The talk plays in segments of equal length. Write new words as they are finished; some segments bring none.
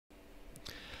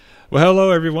Well,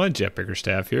 hello everyone. Jeff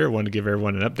Bickerstaff here. I wanted to give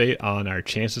everyone an update on our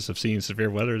chances of seeing severe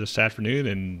weather this afternoon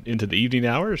and into the evening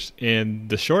hours. And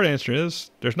the short answer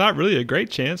is there's not really a great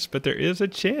chance, but there is a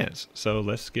chance. So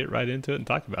let's get right into it and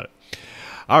talk about it.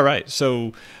 All right.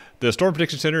 So the Storm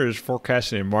Prediction Center is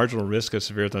forecasting a marginal risk of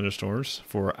severe thunderstorms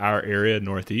for our area,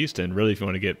 Northeast. And really, if you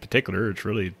want to get particular, it's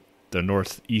really the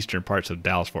northeastern parts of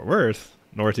Dallas-Fort Worth,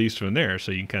 northeast from there.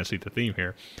 So you can kind of see the theme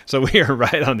here. So we are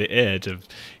right on the edge of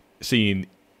seeing,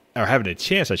 or having a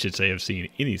chance, I should say, of seeing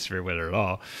any severe weather at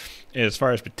all. And as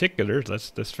far as particulars,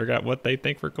 let's figure out what they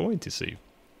think we're going to see.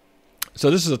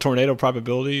 So this is a tornado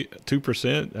probability,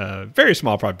 2%, very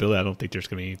small probability. I don't think there's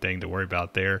going to be anything to worry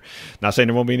about there. Not saying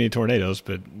there won't be any tornadoes,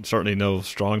 but certainly no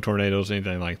strong tornadoes,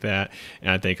 anything like that.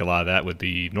 And I think a lot of that would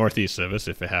be northeast of us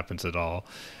if it happens at all.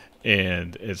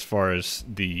 And as far as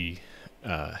the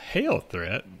hail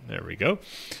threat, there we go.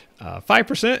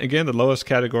 5%, again, the lowest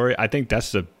category. I think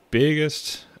that's the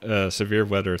biggest severe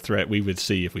weather threat we would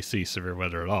see if we see severe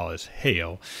weather at all is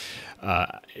hail.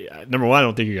 Number one, I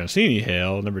don't think you're going to see any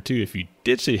hail. Number two, if you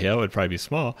did see hail, it would probably be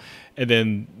small. And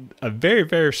then a very,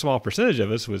 very small percentage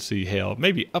of us would see hail,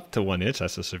 maybe up to 1 inch.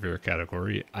 That's a severe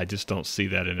category. I just don't see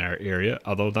that in our area,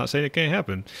 although I'm not saying it can't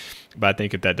happen. But I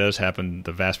think if that does happen,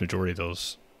 the vast majority of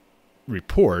those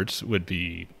reports would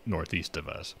be northeast of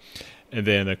us. And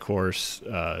then, of course,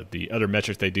 the other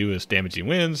metric they do is damaging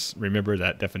winds. Remember,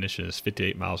 that definition is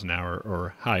 58 miles an hour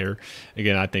or higher.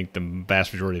 Again, I think the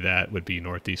vast majority of that would be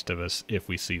northeast of us if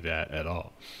we see that at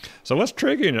all. So what's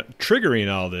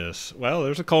triggering all this? Well,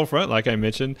 there's a cold front, like I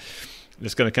mentioned.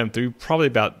 It's going to come through probably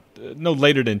about no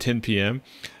later than 10 p.m.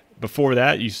 Before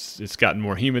that, it's gotten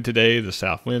more humid today. The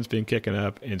south wind's been kicking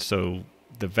up, and so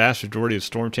the vast majority of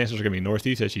storm chances are going to be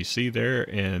northeast, as you see there.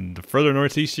 And the further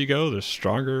northeast you go, the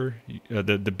stronger,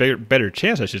 the better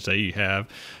chance, I should say, you have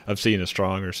of seeing a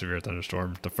strong or severe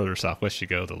thunderstorm. The further southwest you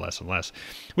go, the less and less,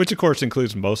 which, of course,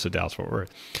 includes most of Dallas-Fort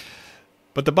Worth.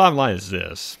 But the bottom line is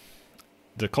this.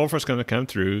 The cold front's going to come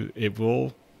through. It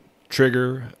will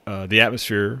trigger the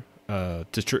atmosphere,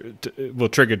 will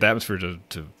trigger the atmosphere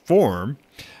to form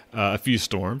a few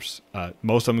storms.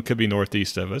 Most of them could be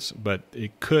northeast of us, but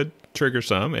it could trigger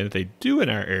some. And if they do in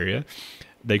our area,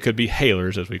 they could be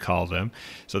hailers, as we call them.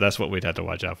 So that's what we'd have to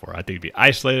watch out for. I think it'd be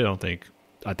isolated.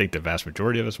 I think the vast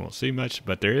majority of us won't see much,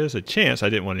 but there is a chance. I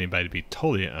didn't want anybody to be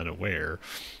totally unaware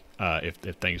if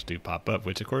things do pop up,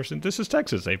 which, of course, and this is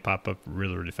Texas. They pop up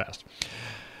really, really fast.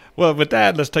 Well, with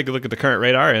that, let's take a look at the current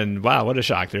radar. And wow, what a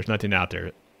shock. There's nothing out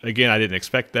there. Again, I didn't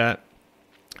expect that.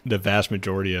 The vast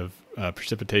majority of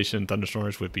precipitation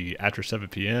thunderstorms would be after 7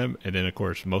 p.m. And then, of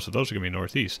course, most of those are going to be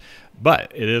northeast.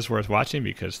 But it is worth watching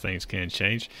because things can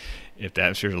change. If the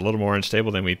atmosphere is a little more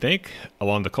unstable than we think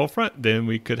along the cold front, then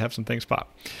we could have some things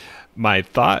pop. My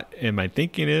thought and my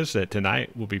thinking is that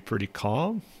tonight will be pretty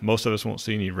calm. Most of us won't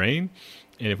see any rain.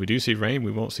 And if we do see rain,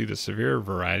 we won't see the severe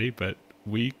variety, but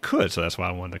we could. So that's why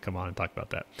I wanted to come on and talk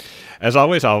about that. As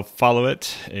always, I'll follow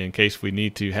it in case we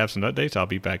need to have some updates. I'll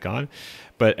be back on.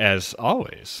 But as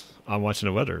always, I'm watching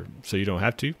the weather, so you don't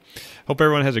have to. Hope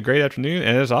everyone has a great afternoon.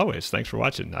 And as always, thanks for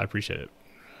watching. I appreciate it.